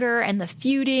anger and the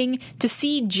feuding, to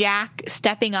see Jack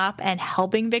stepping up and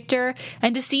helping Victor,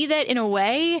 and to see that in a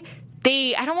way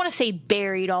I don't want to say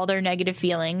buried all their negative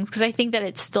feelings, because I think that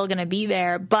it's still going to be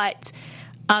there, but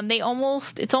it's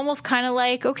almost kind of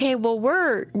like, okay, well,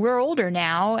 we're older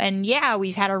now, and yeah,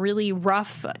 we've had a really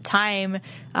rough time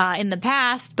in the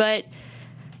past, but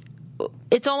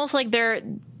it's almost like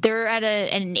they're at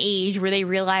an age where they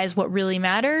realize what really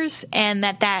matters, and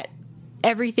that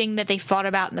everything that they thought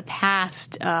about in the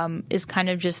past is kind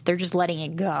of they're just letting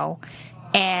it go.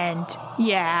 And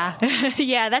yeah,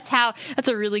 that's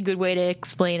a really good way to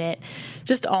explain it.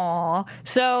 Just aw.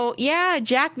 So yeah,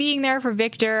 Jack being there for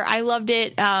Victor, I loved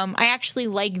it. I actually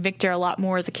like Victor a lot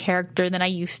more as a character than I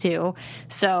used to.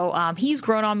 So he's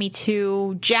grown on me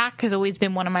too. Jack has always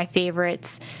been one of my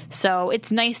favorites. So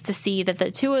it's nice to see that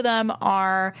the two of them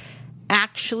are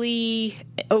actually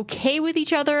okay with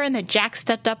each other, and that Jack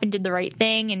stepped up and did the right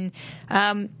thing.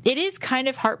 And it is kind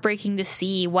of heartbreaking to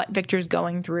see what Victor's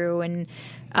going through, and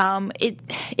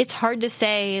it's hard to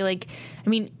say. Like, I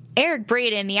mean, Eric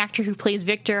Braeden, the actor who plays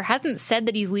Victor, hasn't said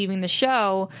that he's leaving the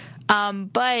show,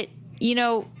 but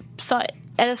so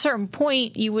at a certain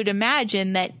point you would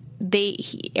imagine that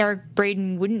Eric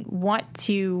Braeden wouldn't want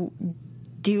to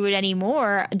do it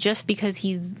anymore just because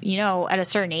he's, at a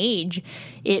certain age.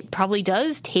 It probably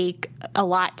does take a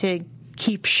lot to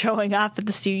keep showing up at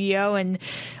the studio and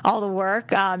all the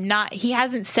work. He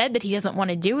hasn't said that he doesn't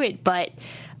want to do it, but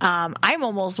I'm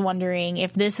almost wondering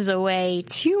if this is a way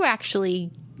to actually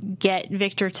get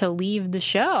Victor to leave the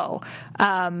show.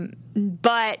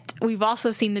 But we've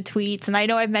also seen the tweets, and I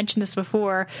know I've mentioned this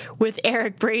before, with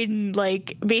Eric Braeden,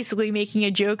 like, basically making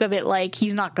a joke of it like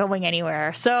he's not going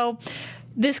anywhere. So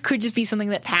this could just be something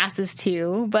that passes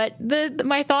too, but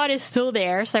my thought is still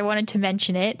there, so I wanted to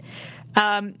mention it.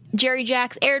 Jerry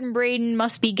Jacks, Aaron Braden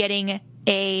must be getting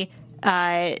a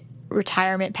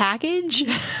retirement package.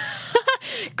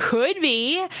 Could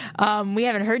be. We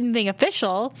haven't heard anything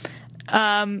official.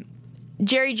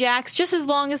 Jerry Jacks, just as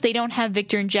long as they don't have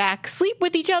Victor and Jack sleep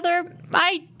with each other,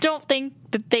 I don't think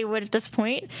that they would at this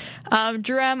point.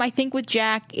 Jerem, I think with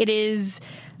Jack, it is,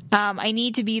 I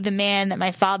need to be the man that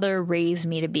my father raised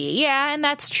me to be. Yeah, and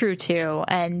that's true too.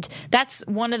 And that's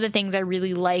one of the things I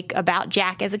really like about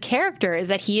Jack as a character, is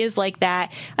that he is like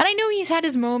that. And I know he's had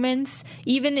his moments.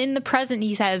 Even in the present,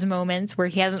 he's had his moments where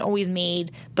he hasn't always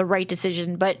made the right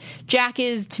decision. But Jack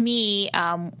is, to me,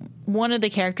 one of the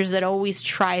characters that always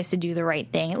tries to do the right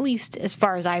thing, at least as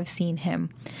far as I've seen him.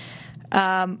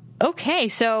 Okay,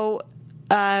 so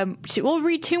we'll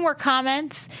read 2 more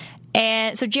comments.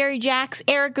 And so Jerry Jacks,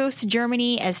 Eric goes to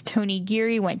Germany as Tony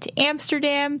Geary went to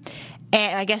Amsterdam.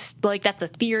 And I guess, like, that's a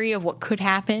theory of what could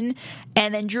happen.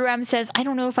 And then Drew M says, I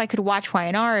don't know if I could watch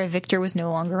YNR if Victor was no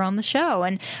longer on the show.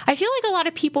 And I feel like a lot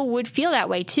of people would feel that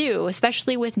way too,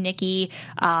 especially with Nikki.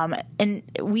 And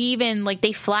we even, like,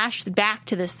 they flashed back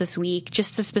to this week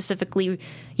just to specifically,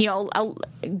 you know,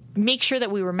 make sure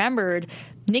that we remembered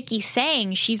Nikki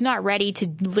saying she's not ready to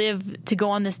go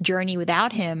on this journey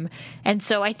without him. And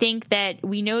so I think that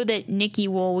we know that Nikki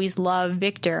will always love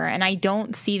Victor. And I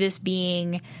don't see this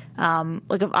being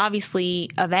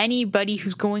obviously of anybody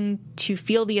who's going to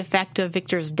feel the effect of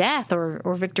Victor's death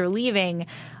or Victor leaving.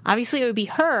 Obviously it would be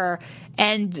her.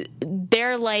 And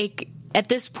they're like, at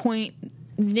this point,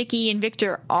 Nikki and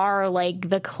Victor are like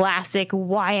the classic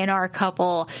YNR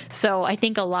couple. So I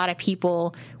think a lot of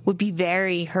people would be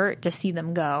very hurt to see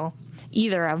them go,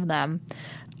 either of them.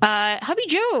 Hubby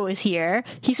Joe is here.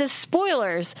 He says,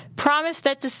 spoilers, promise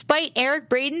that despite Eric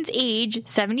Braden's age,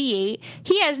 78,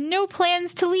 he has no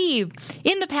plans to leave.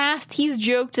 In the past, he's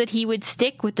joked that he would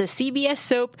stick with the CBS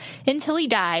soap until he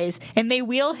dies, and they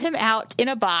wheel him out in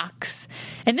a box.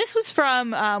 And this was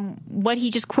from, what he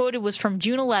just quoted was from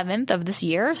June 11th of this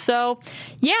year. So,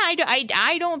 yeah,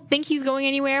 I don't think he's going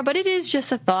anywhere, but it is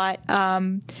just a thought.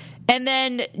 And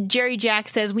then Jerry Jack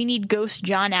says, we need Ghost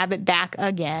John Abbott back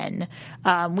again.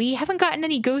 We haven't gotten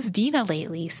any Ghost Dina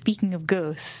lately, speaking of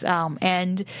ghosts.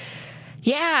 And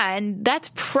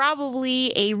that's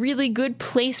probably a really good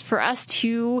place for us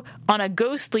to, on a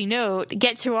ghostly note,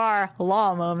 get to our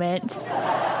law moment.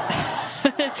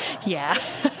 Yeah.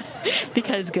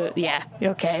 Because,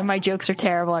 okay, my jokes are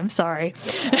terrible. I'm sorry.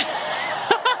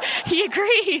 He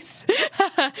agrees.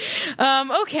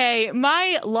 Okay,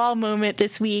 my law moment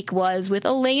this week was with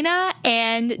Elena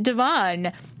and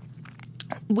Devon.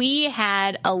 We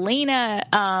had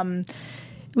Elena.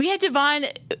 We had Devon.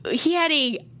 He had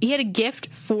a gift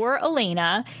for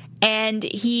Elena. And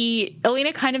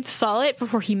Elena kind of saw it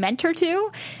before he meant her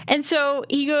to. And so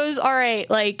he goes, all right,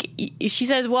 like, she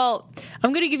says, well,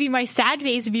 I'm going to give you my sad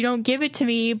face if you don't give it to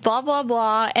me, blah, blah,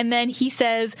 blah. And then he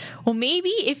says, well, maybe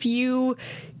if you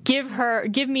give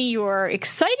me your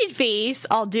excited face,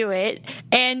 I'll do it.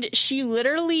 And she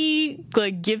literally,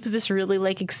 like, gives this really,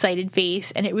 like, excited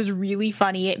face. And it was really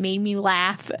funny. It made me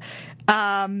laugh.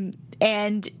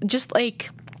 And just, like,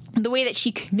 the way that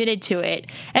she committed to it.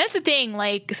 And that's the thing,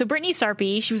 like, so Brittany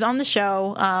Sarpy, she was on the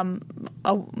show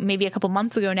maybe a couple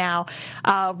months ago now,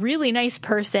 really nice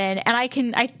person,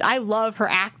 and I love her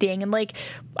acting, and, like,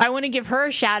 I want to give her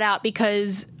a shout out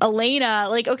because Elena,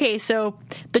 like, okay, so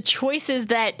the choices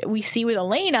that we see with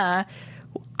Elena,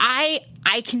 I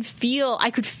could feel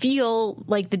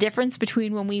like the difference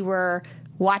between when we were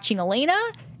watching Elena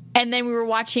and then we were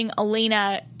watching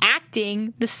Elena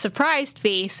acting this surprised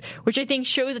face, which I think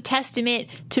shows a testament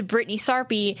to Brittany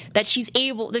Sarpy that she's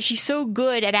so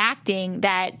good at acting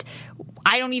that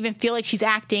I don't even feel like she's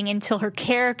acting until her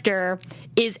character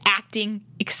is acting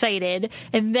excited,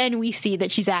 and then we see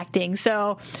that she's acting.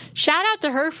 So shout out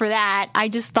to her for that. I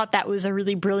just thought that was a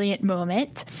really brilliant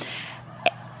moment.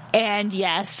 And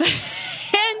yes,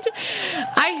 and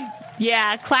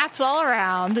claps all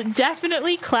around.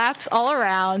 Definitely claps all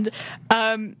around.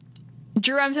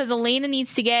 Jerome says Elena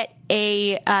needs to get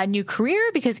a new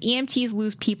career because EMTs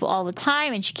lose people all the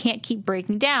time and she can't keep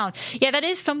breaking down. Yeah, that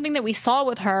is something that we saw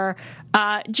with her.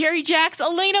 Jerry Jacks,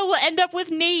 Elena will end up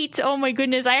with Nate. Oh my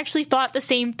goodness, I actually thought the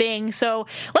same thing. So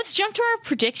let's jump to our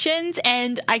predictions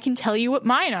and I can tell you what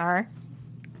mine are.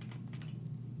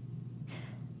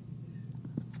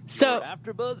 So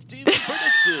AfterBuzz TV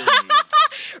predictions.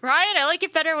 Ryan, I like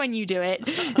it better when you do it.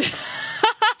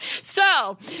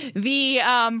 So, the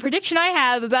prediction I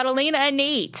have about Elena and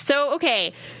Nate. So,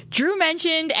 okay, Drew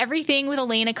mentioned everything with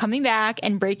Elena coming back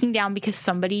and breaking down because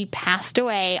somebody passed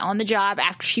away on the job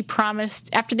after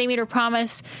they made her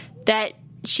promise that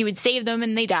she would save them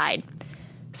and they died.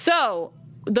 So,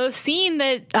 the scene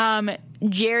that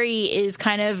Jerry is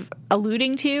kind of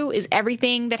alluding to is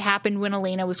everything that happened when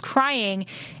Elena was crying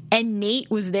and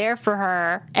Nate was there for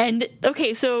her. And,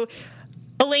 okay, so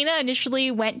Elena initially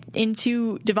went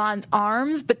into Devon's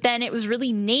arms, but then it was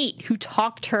really Nate who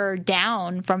talked her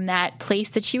down from that place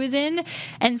that she was in.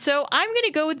 And so I'm going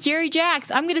to go with Jerry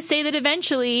Jacks. I'm going to say that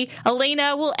eventually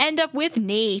Elena will end up with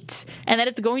Nate and that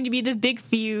it's going to be this big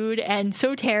feud and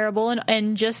so terrible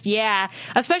and just, yeah,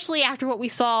 especially after what we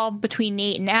saw between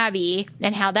Nate and Abby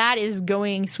and how that is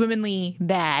going swimmingly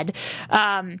bad.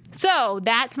 So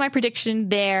that's my prediction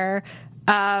there.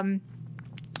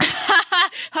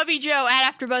 Hubby Joe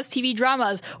at AfterBuzz TV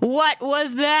Dramas. What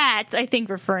was that? I think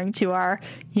referring to our,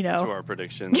 to our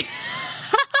predictions.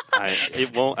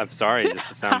 I'm sorry, just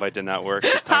the soundbite did not work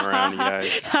this time around, you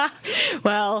guys.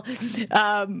 Well,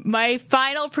 my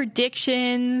final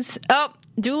predictions. Oh,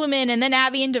 Doolaman and then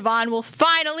Abby and Devon will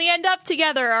finally end up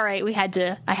together. All right,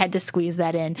 I had to squeeze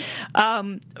that in.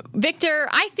 Victor,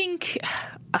 I think,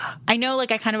 I know I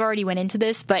kind of already went into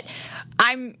this, but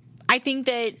I think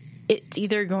that it's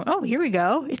either going... Oh, here we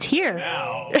go. It's here.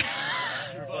 Now,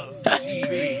 AfterBuzz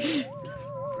TV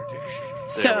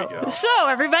predictions. So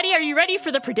everybody, are you ready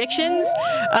for the predictions?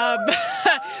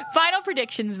 Final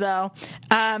predictions, though.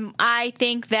 I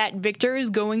think that Victor is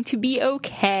going to be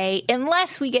okay,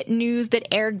 unless we get news that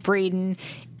Eric Braeden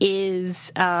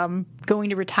is going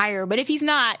to retire. But if he's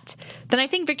not, then I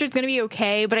think Victor's going to be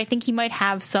okay, but I think he might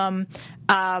have some...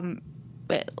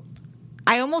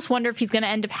 I almost wonder if he's going to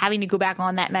end up having to go back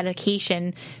on that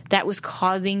medication that was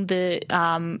causing the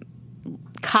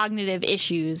cognitive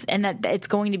issues, and that it's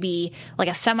going to be like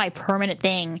a semi-permanent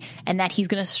thing, and that he's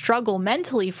going to struggle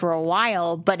mentally for a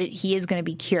while, but he is going to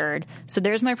be cured. So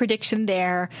there's my prediction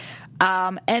there.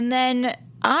 And then,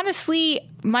 honestly,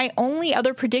 my only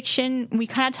other prediction, we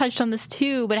kind of touched on this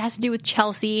too, but it has to do with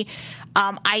Chelsea.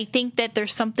 I think that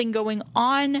there's something going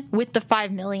on with the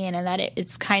 $5 million and that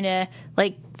it's kind of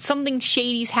like something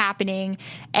shady's happening.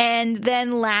 And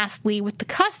then lastly, with the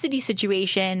custody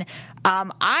situation,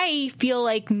 I feel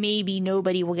like maybe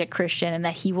nobody will get Christian and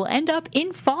that he will end up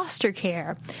in foster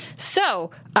care.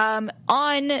 So,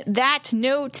 on that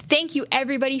note, thank you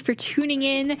everybody for tuning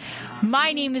in.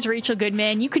 My name is Rachel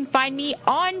Goodman. You can find me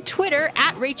on Twitter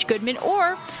at Rach Goodman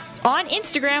or on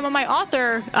Instagram on my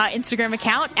author Instagram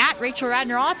account at Rachel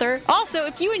Radner Author. Also,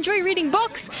 if you enjoy reading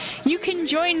books, you can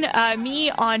join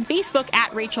me on Facebook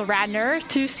at Rachel Radner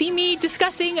to see me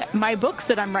discussing my books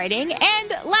that I'm writing. And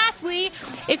lastly,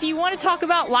 if you want to talk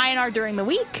about Y&R during the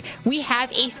week, we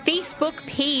have a Facebook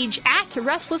page at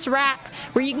Restless Wrap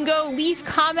where you can go leave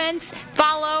comments,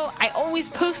 follow. I always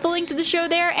post the link to the show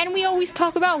there, and we always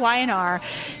talk about Y&R.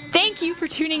 Thank you for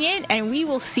tuning in, and we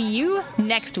will see you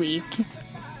next week.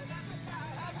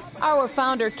 Our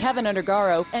founder, Kevin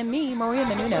Undergaro, and me, Maria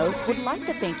Menounos, would like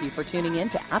to thank you for tuning in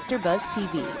to AfterBuzz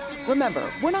TV.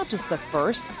 Remember, we're not just the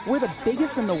first, we're the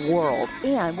biggest in the world,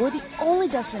 and we're the only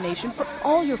destination for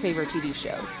all your favorite TV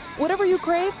shows. Whatever you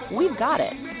crave, we've got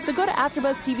it. So go to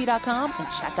AfterBuzzTV.com and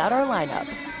check out our lineup.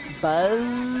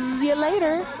 Buzz you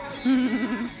later.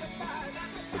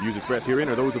 The views expressed herein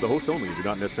are those of the hosts only and do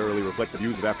not necessarily reflect the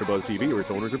views of AfterBuzz TV or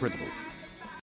its owners or principals.